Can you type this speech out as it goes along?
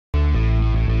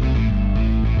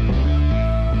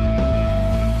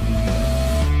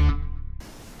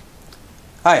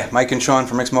Hi, Mike and Sean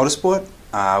from Rick's Motorsport.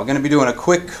 We're going to be doing a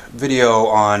quick video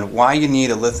on why you need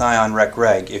a lithium rec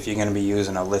reg if you're going to be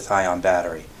using a lithium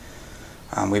battery.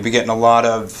 We've been getting a lot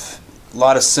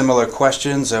of similar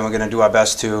questions, and we're going to do our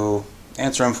best to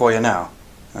answer them for you now.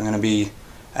 I'm going to be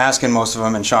asking most of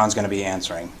them, and Sean's going to be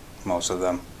answering most of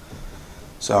them.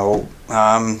 So,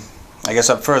 I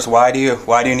guess up first, why do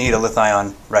you need a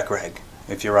lithium rec reg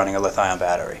if you're running a lithium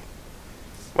battery?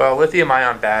 Well,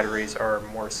 lithium-ion batteries are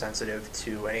more sensitive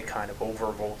to any kind of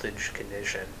over-voltage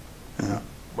condition.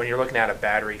 When you're looking at a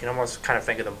battery, you can almost kind of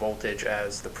think of the voltage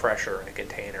as the pressure in a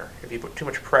container. If you put too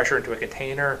much pressure into a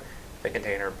container, the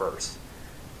container bursts.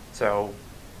 So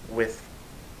with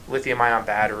lithium-ion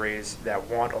batteries that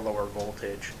want a lower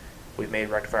voltage, we've made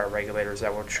rectifier regulators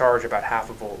that will charge about half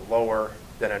a volt lower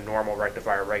than a normal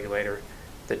rectifier regulator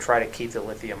to try to keep the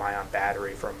lithium-ion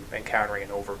battery from encountering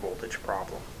an over-voltage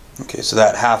problem. Okay, so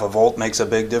that half a volt makes a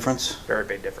big difference? Very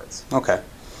big difference. Okay.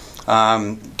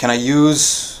 Can I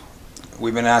use, people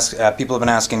have been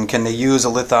asking, can they use a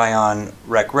lithium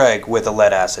rec reg with a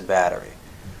lead acid battery?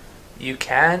 You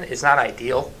can. It's not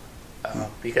ideal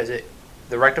because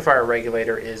the rectifier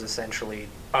regulator is essentially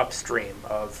upstream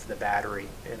of the battery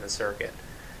in the circuit.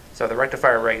 So the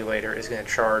rectifier regulator is going to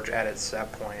charge at its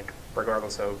set point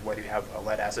regardless of whether you have a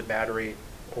lead acid battery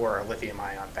or a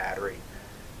lithium-ion battery.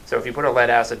 So if you put a lead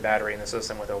acid battery in the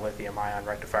system with a lithium-ion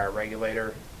rectifier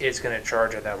regulator, it's going to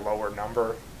charge at that lower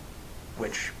number,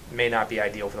 which may not be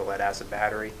ideal for the lead acid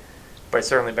battery, but it's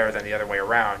certainly better than the other way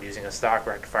around, using a stock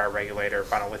rectifier regulator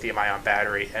on a lithium-ion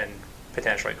battery and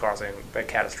potentially causing a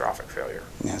catastrophic failure.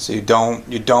 Yeah, so you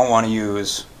don't want to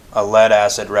use a lead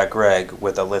acid rec reg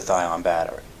with a lithium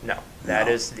battery? No, that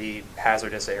is the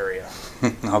hazardous area.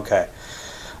 Okay.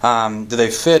 Do they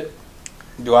fit,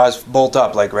 do ours bolt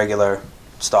up like regular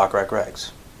stock rec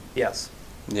regs? Yes.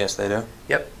 Yes, they do?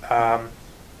 Yep.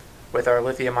 With our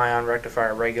lithium-ion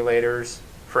rectifier regulators,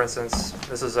 for instance,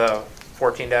 this is a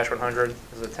 14-100,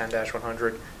 this is a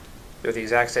 10-100. They're the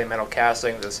exact same metal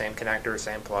casting, the same connectors,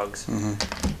 same plugs.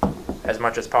 As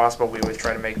much as possible, we always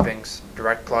try to make things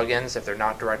direct plug-ins. If they're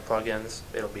not direct plug-ins,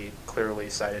 it'll be clearly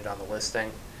cited on the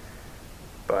listing.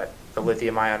 But the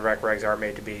lithium-ion rec regs are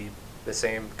made to be the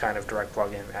same kind of direct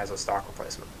plug-in as a stock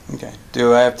replacement. Okay.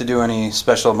 Do I have to do any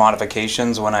special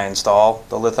modifications when I install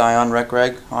the lithium rec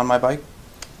reg on my bike?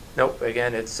 Nope.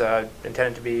 Again, it's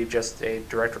intended to be just a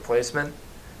direct replacement.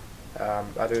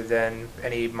 Other than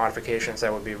any modifications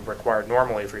that would be required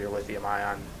normally for your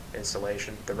lithium-ion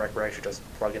installation, the rec reg should just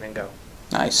plug in and go.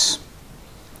 Nice.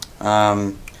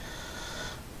 On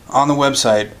the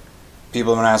website,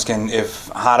 people have been asking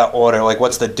how to order, like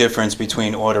what's the difference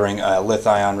between ordering a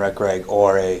lithium rec reg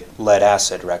or a lead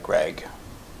acid rec reg?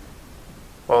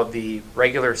 Well, the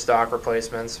regular stock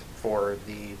replacements for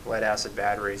the lead acid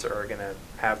batteries are going to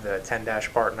have the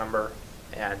 10- part number,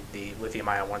 and the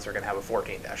lithium-ion ones are going to have a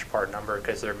 14- part number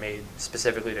because they're made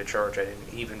specifically to charge at an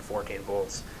even 14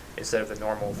 volts instead of the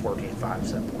normal 14.5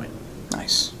 set point.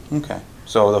 Nice. Okay.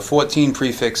 So the 14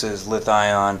 prefix is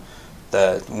lithium,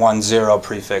 the 10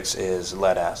 prefix is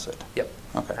lead acid. Yep.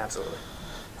 Okay. Absolutely.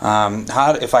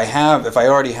 If I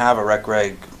already have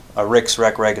a Rick's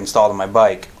rec reg installed on my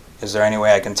bike, is there any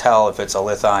way I can tell if it's a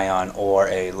lithium or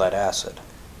a lead acid?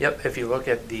 Yep. If you look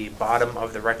at the bottom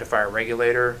of the rectifier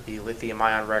regulator, the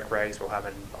lithium-ion rec regs will have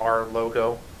an R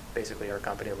logo, basically our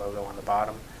company logo on the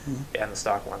bottom, and the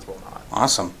stock ones will not.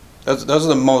 Awesome. Those are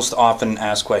the most often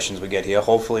asked questions we get here.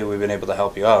 Hopefully we've been able to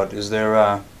help you out. Is there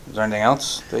anything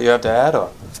else that you have to add? Or?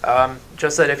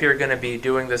 Just that if you're going to be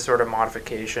doing this sort of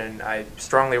modification, I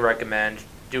strongly recommend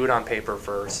do it on paper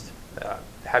first.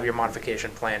 Have your modification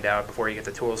planned out before you get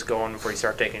the tools going, before you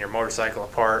start taking your motorcycle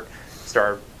apart,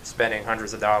 start spending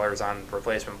hundreds of dollars on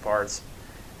replacement parts.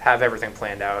 Have everything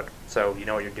planned out so you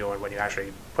know what you're doing when you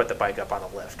actually put the bike up on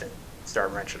the lift and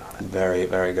start wrenching on it. Very,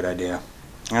 very good idea.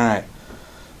 All right.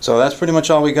 So that's pretty much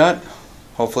all we got.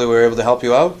 Hopefully we were able to help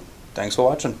you out. Thanks for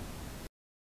watching.